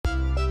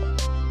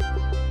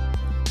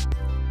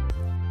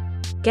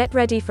Get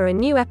ready for a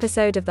new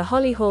episode of The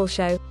Holly Hall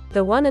Show,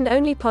 the one and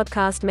only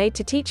podcast made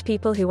to teach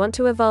people who want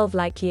to evolve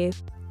like you.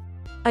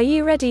 Are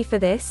you ready for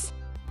this?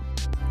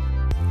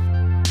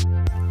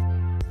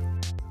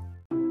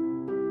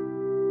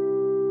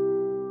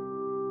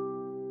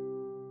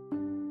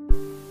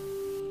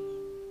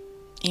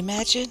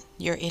 Imagine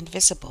you're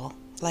invisible,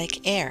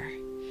 like air.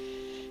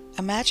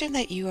 Imagine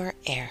that you are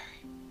air.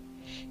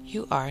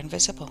 You are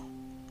invisible.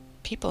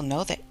 People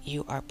know that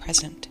you are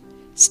present.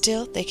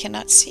 Still, they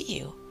cannot see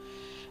you.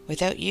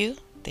 Without you,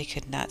 they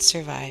could not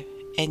survive.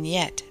 And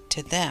yet,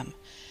 to them,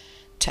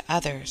 to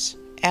others,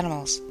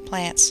 animals,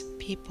 plants,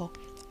 people,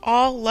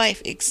 all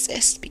life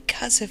exists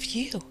because of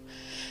you.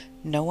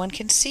 No one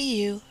can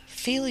see you,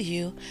 feel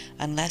you,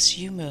 unless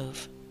you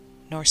move,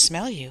 nor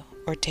smell you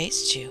or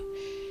taste you.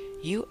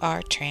 You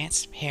are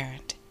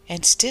transparent,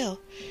 and still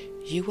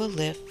you will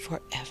live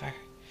forever.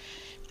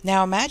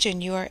 Now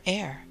imagine you are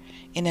air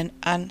in an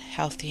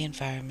unhealthy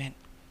environment.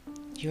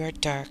 You are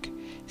dark,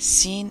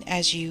 seen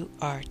as you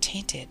are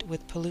tainted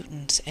with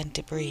pollutants and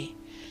debris,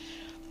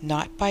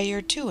 not by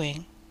your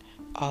doing,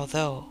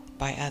 although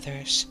by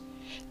others.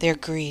 Their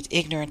greed,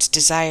 ignorance,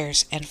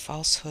 desires, and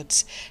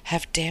falsehoods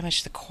have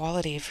damaged the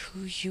quality of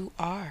who you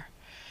are.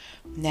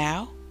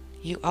 Now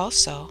you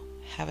also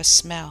have a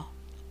smell,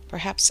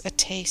 perhaps a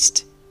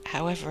taste.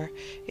 However,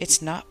 it's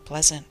not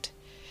pleasant.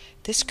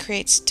 This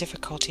creates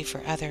difficulty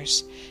for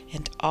others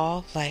and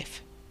all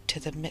life to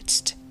the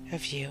midst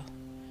of you.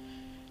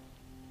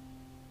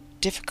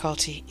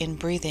 Difficulty in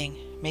breathing,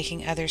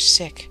 making others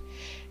sick,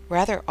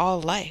 rather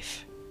all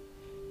life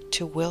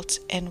to wilt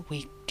and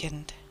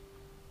weakened.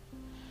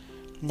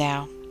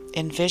 Now,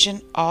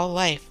 envision all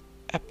life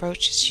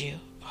approaches you,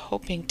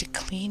 hoping to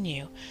clean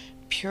you,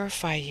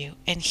 purify you,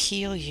 and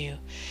heal you,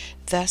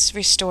 thus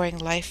restoring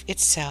life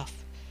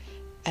itself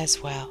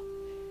as well.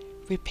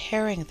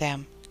 Repairing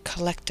them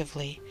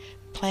collectively,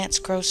 plants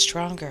grow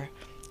stronger,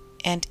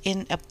 and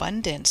in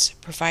abundance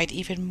provide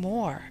even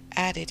more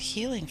added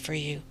healing for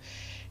you.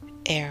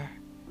 Air.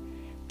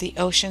 The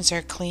oceans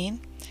are clean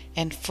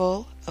and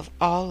full of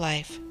all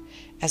life,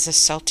 as the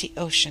salty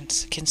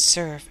oceans can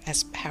serve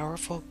as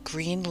powerful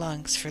green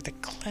lungs for the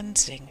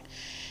cleansing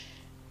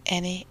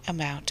any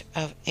amount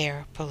of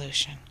air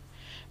pollution.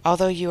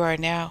 Although you are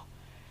now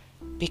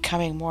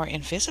becoming more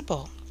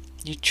invisible,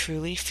 you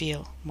truly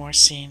feel more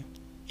seen,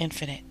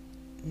 infinite,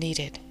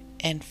 needed,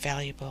 and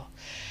valuable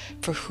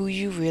for who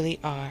you really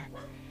are,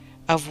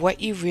 of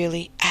what you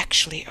really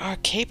actually are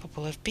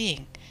capable of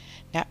being.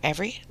 Now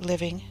every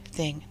living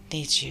thing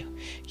needs you.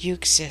 You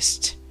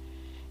exist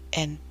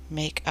and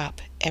make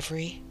up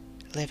every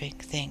living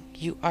thing.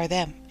 You are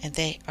them and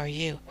they are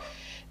you.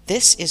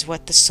 This is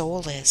what the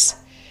soul is.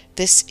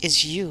 This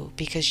is you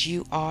because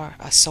you are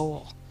a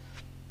soul.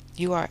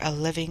 You are a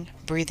living,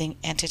 breathing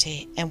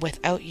entity, and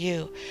without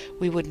you,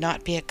 we would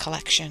not be a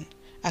collection,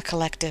 a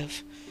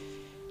collective.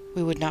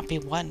 We would not be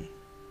one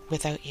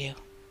without you.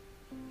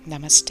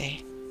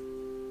 Namaste.